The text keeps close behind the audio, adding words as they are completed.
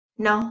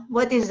Now,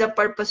 what is the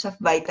purpose of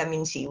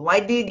vitamin C? Why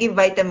do you give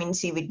vitamin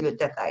C with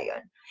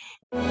glutathione?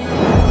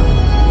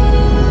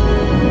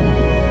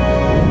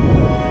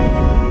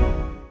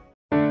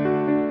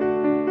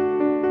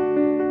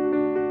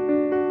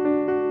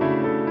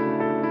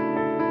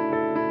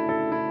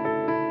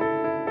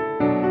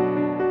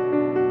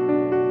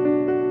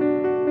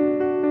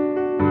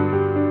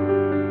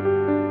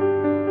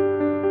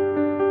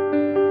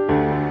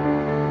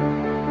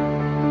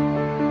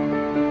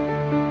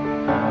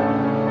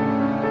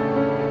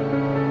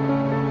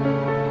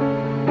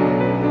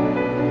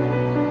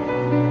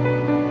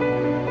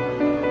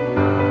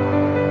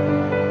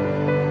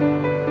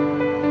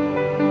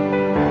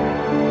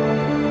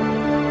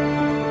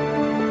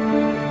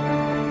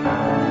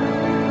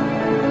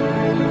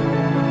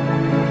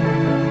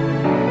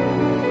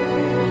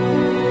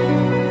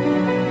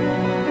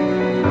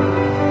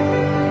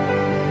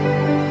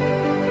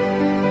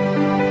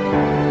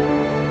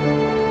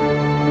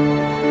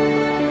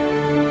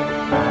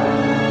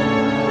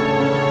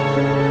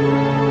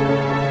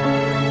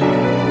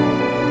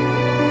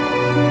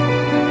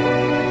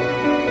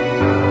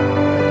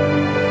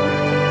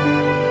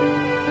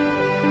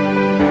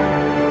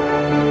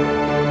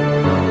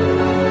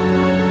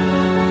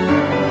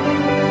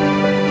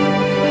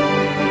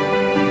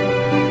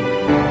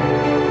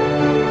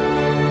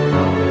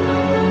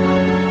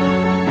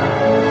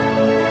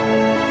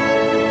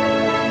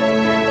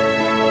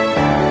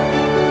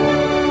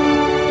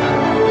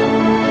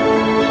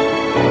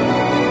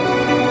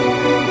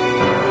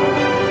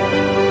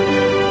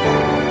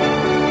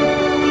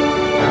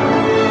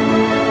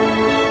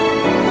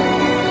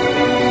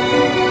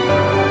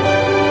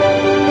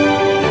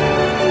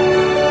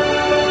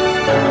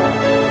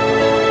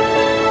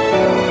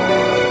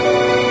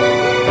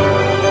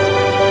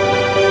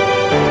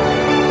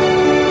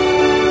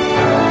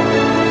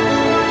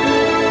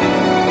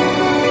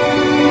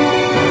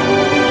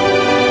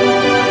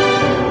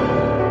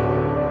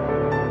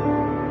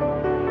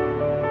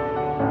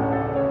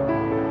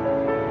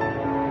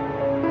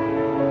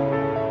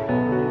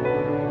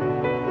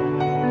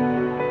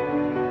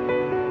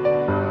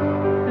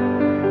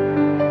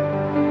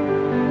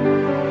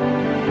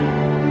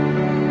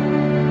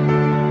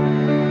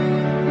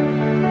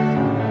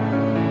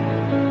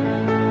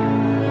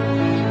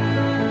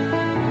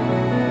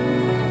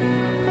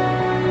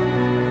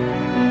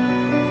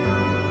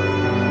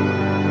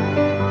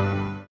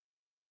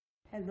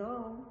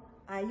 Hello,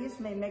 I use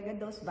my Mega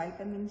Dose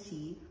Vitamin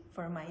C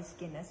for my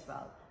skin as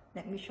well.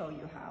 Let me show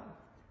you how.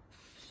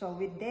 So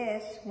with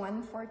this,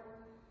 1/4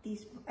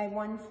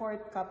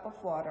 cup of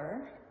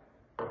water.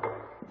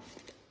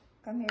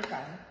 Come here,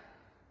 Kai.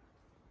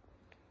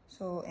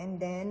 So, and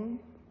then,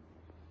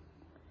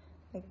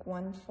 like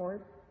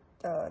 1/4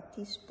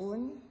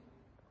 teaspoon.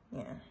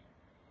 Yeah.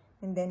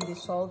 And then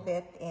dissolve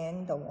it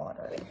in the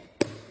water.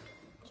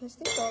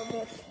 Just dissolve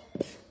it.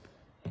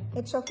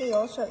 It's okay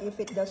also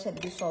if it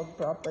doesn't dissolve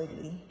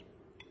properly.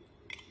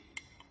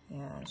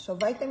 Yeah, so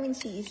vitamin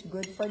C is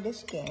good for the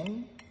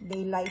skin.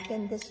 They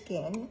lighten the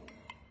skin.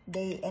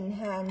 They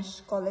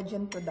enhance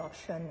collagen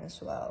production as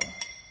well.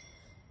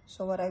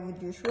 So what I would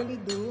usually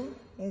do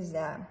is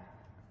that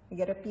you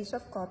get a piece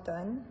of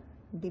cotton,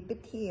 dip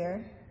it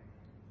here,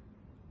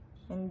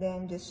 and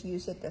then just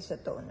use it as a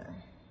toner.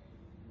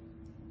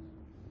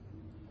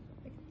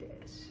 Like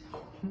this.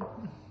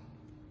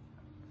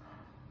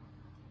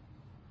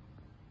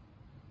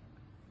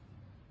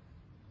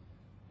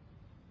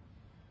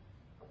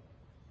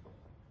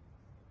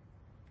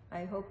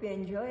 I hope you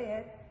enjoy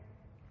it.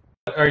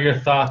 What are your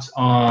thoughts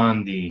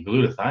on the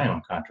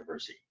glutathione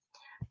controversy?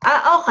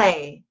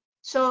 Okay.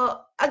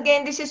 So,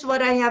 again, this is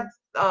what I have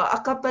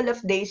a couple of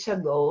days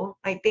ago.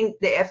 I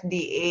think the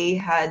FDA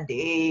had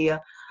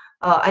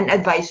an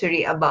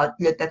advisory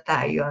about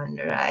glutathione,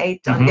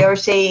 right? They were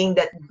saying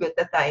that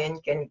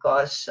glutathione can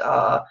cause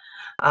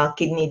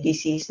kidney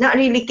disease. Not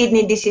really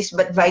kidney disease,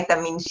 but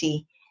vitamin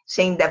C.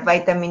 Saying that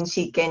vitamin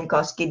C can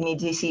cause kidney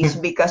disease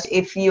because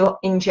if you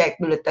inject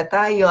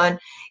glutathione,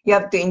 you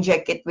have to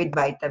inject it with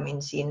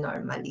vitamin C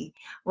normally.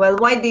 Well,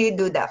 why do you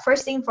do that?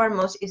 First thing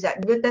foremost is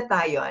that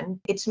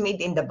glutathione, it's made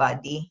in the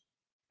body.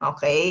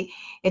 Okay?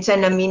 It's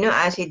an amino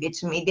acid,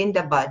 it's made in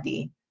the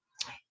body.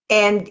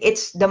 And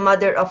it's the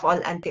mother of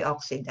all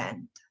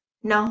antioxidant.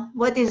 Now,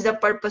 what is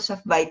the purpose of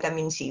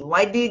vitamin C?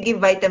 Why do you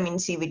give vitamin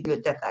C with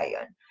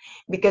glutathione?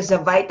 Because the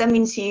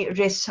vitamin C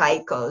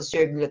recycles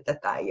your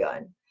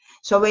glutathione.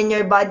 So when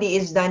your body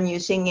is done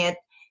using it,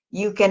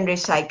 you can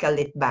recycle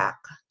it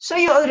back. So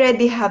you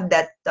already have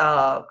that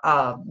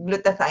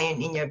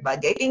glutathione in your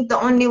body. I think the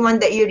only one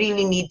that you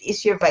really need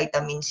is your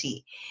vitamin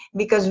C,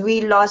 because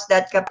we lost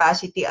that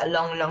capacity a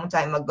long, long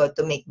time ago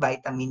to make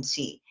vitamin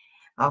C.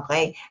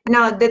 Okay.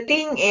 Now, the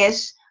thing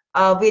is,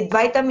 with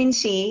vitamin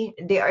C,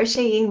 they are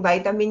saying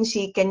vitamin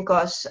C can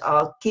cause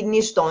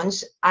kidney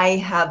stones.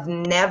 I have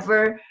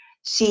never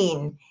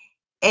seen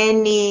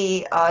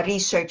any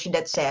research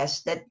that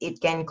says that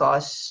it can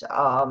cause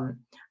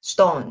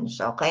stones,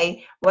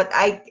 okay? What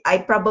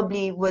I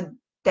probably would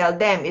tell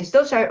them is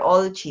those are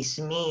all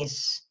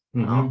chismes,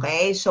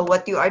 Okay, so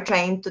what you are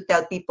trying to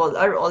tell people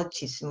are all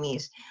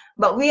chismis.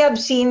 But we have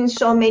seen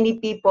so many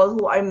people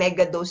who are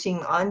mega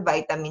dosing on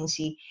vitamin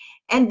C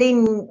and they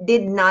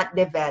did not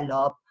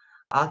develop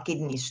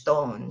kidney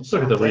stones.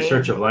 Look at the Okay.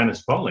 research of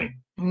Linus Pauling.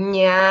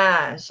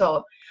 Yeah.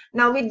 So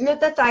now with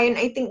glutathione,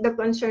 I think the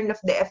concern of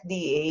the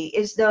FDA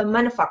is the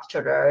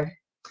manufacturer.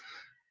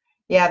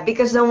 Yeah,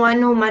 because the one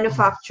who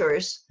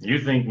manufactures, You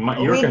think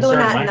your we do concern,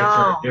 not my concern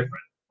know. are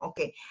different.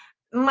 Okay.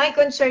 My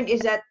concern is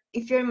that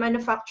if you're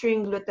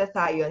manufacturing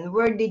glutathione,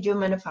 where did you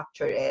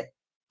manufacture it?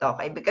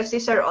 Okay, because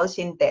these are all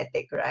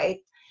synthetic, right?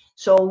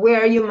 So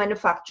where are you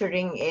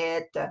manufacturing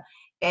it,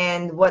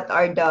 and what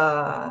are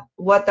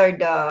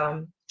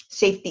the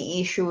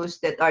safety issues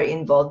that are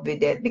involved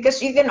with it?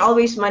 Because you can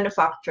always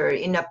manufacture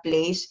in a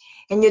place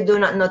and you do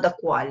not know the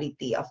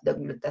quality of the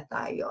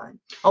glutathione.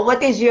 Or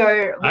what is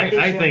your I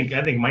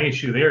think my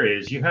issue there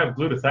is you have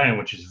glutathione,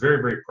 which is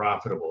very, very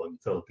profitable in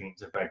the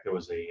Philippines. In fact, there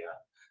was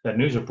that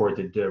news report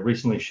that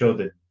recently showed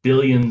that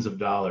billions of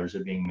dollars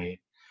are being made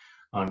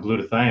on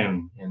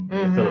glutathione in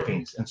the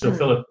Philippines, and so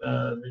the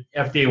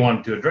FDA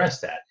wanted to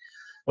address that.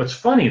 What's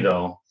funny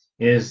though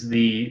is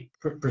the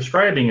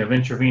prescribing of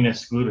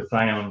intravenous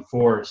glutathione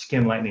for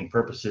skin lightening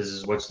purposes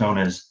is what's known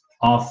as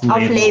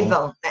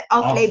off-label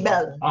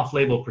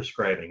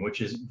prescribing,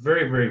 which is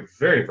very, very,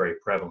 very, very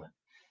prevalent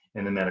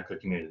in the medical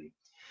community.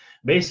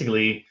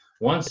 Basically,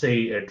 once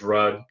a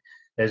drug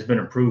has been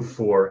approved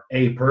for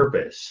a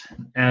purpose,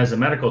 as a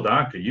medical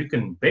doctor, you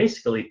can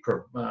basically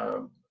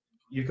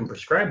you can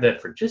prescribe that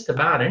for just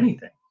about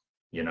anything,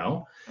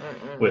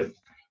 with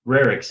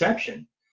rare exception.